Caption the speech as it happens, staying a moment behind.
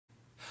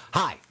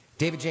Hi,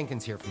 David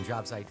Jenkins here from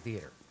Jobsite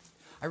Theater.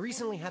 I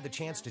recently had the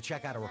chance to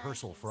check out a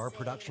rehearsal for our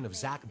production of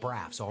Zach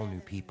Braff's All New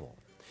People.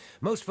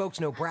 Most folks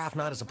know Braff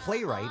not as a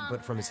playwright,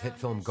 but from his hit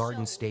film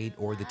Garden State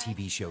or the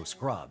TV show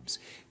Scrubs.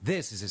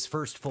 This is his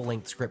first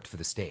full-length script for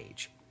the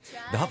stage.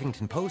 The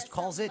Huffington Post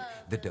calls it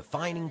the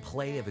defining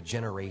play of a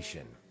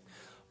generation.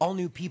 All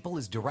New People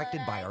is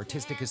directed by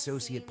artistic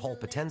associate Paul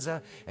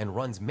Potenza and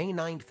runs May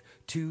 9th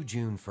to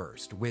June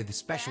 1st, with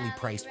specially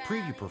priced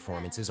preview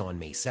performances on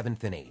May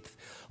 7th and 8th.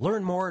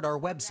 Learn more at our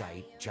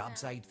website,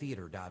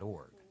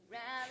 jobsitetheater.org.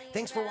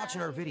 Thanks for watching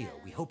our video.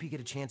 We hope you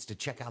get a chance to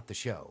check out the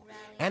show.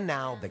 And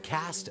now, the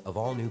cast of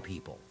All New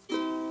People.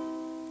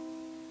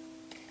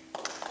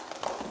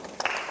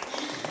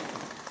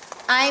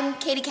 I'm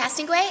Katie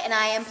Castingway, and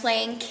I am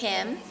playing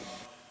Kim.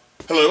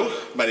 Hello,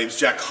 my name's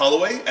Jack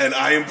Holloway, and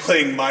I am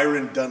playing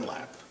Myron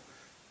Dunlap.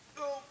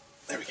 Oh,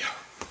 there we go.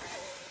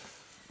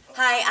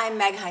 Hi, I'm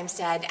Meg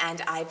Heimstead,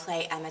 and I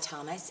play Emma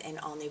Thomas in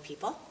All New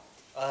People.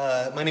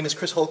 My name is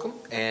Chris Holcomb,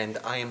 and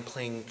I am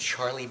playing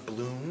Charlie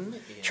Bloom.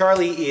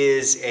 Charlie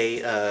is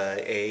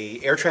a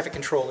air traffic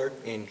controller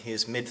in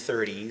his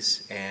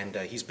mid-30s, and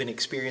he's been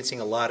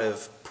experiencing a lot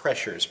of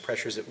pressures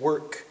at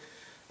work,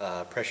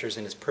 pressures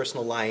in his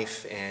personal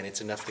life, and it's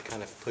enough to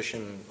kind of push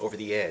him over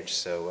the edge.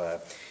 So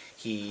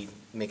he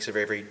makes a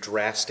very, very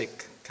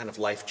drastic, kind of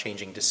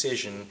life-changing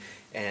decision,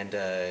 and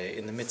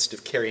in the midst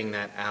of carrying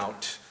that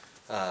out,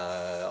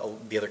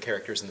 the other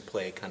characters in the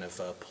play kind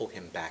of pull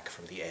him back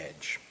from the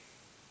edge.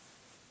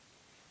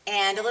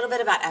 And a little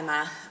bit about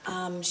Emma.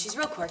 She's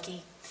real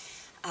quirky,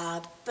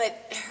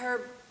 but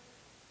her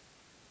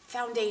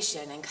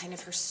foundation and kind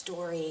of her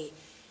story,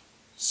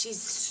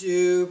 she's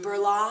super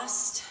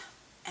lost,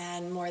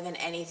 and more than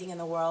anything in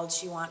the world,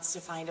 she wants to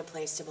find a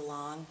place to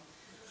belong.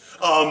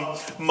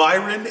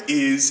 Myron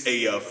is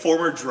a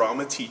former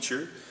drama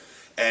teacher,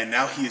 and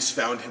now he has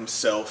found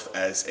himself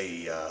as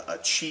a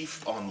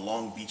chief on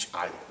Long Beach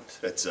Island.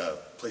 That's a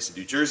place in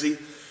New Jersey,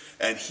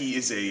 and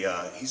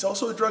he's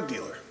also a drug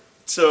dealer.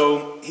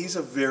 So he's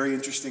a very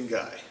interesting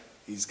guy.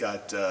 He's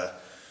got, I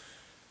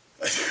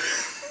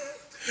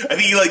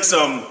think he likes,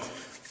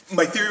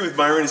 my theory with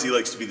Myron is he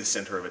likes to be the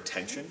center of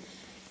attention.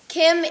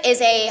 Kim is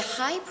a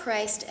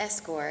high-priced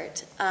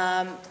escort,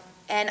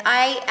 and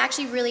I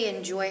actually really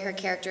enjoy her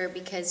character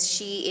because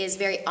she is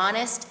very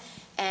honest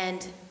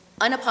and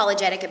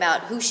unapologetic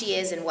about who she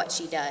is and what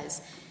she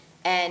does.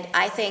 And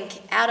I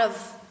think out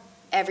of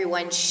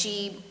everyone,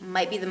 she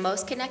might be the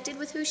most connected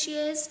with who she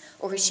is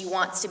or who she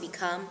wants to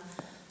become.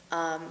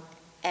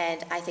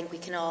 And I think we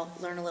can all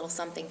learn a little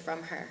something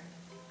from her.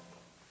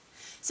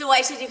 So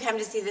why should you come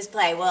to see this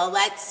play? Well,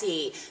 let's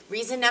see.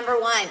 Reason number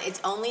one, it's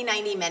only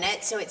 90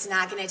 minutes, so it's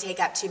not going to take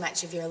up too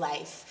much of your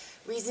life.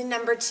 Reason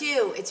number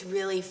two, it's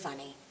really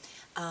funny.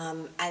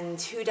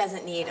 And who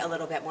doesn't need a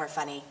little bit more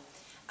funny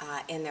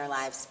in their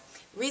lives?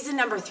 Reason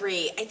number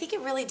three, I think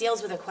it really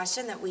deals with a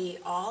question that we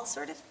all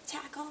sort of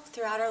tackle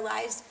throughout our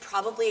lives,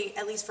 probably,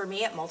 at least for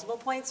me, at multiple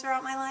points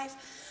throughout my life.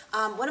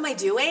 What am I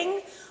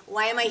doing?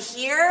 Why am I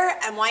here?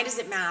 And why does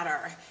it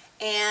matter?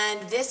 And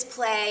this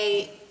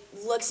play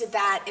looks at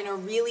that in a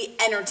really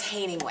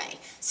entertaining way.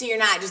 So you're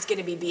not just going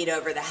to be beat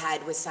over the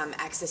head with some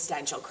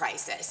existential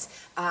crisis.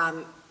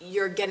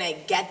 You're going to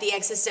get the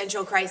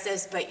existential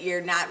crisis, but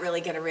you're not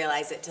really going to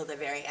realize it till the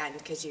very end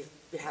because you're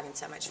having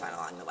so much fun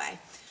along the way.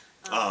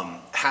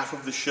 Half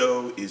of the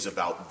show is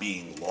about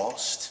being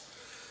lost.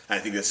 And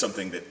I think that's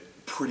something that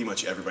pretty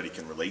much everybody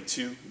can relate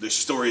to. The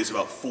story is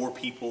about 4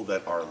 people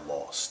that are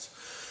lost.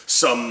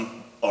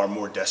 Some are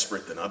more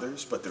desperate than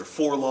others, but they're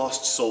 4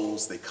 lost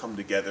souls. They come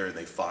together and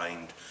they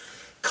find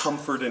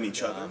comfort in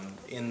each other.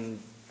 In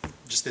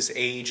just this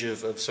age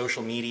of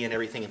social media and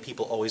everything, and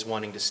people always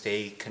wanting to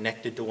stay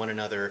connected to one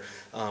another,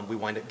 we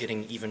wind up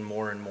getting even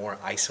more and more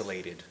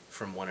isolated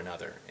from one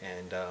another.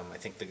 And I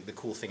think the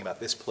cool thing about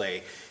this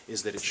play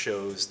is that it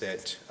shows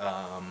that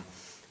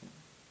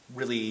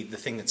really the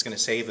thing that's going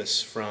to save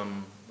us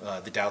from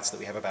the doubts that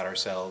we have about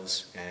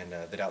ourselves and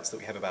the doubts that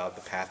we have about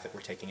the path that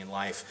we're taking in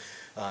life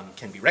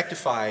can be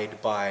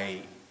rectified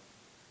by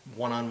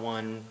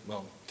one-on-one,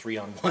 well,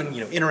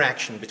 3-on-1,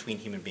 interaction between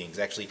human beings,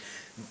 actually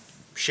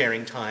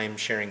sharing time,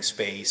 sharing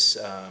space,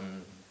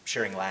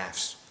 sharing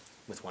laughs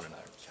with one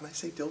another. Can I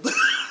say dildos?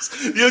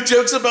 You have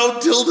jokes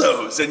about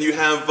dildos, and you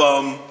have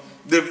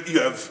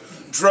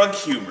drug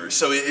humor,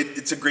 so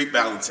it's a great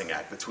balancing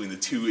act between the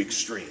 2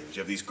 extremes.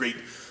 You have these great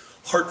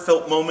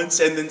heartfelt moments,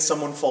 and then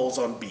someone falls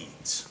on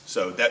beads.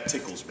 So that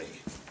tickles me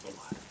a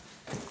lot.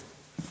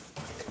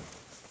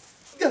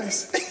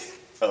 Guys,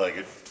 I like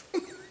it.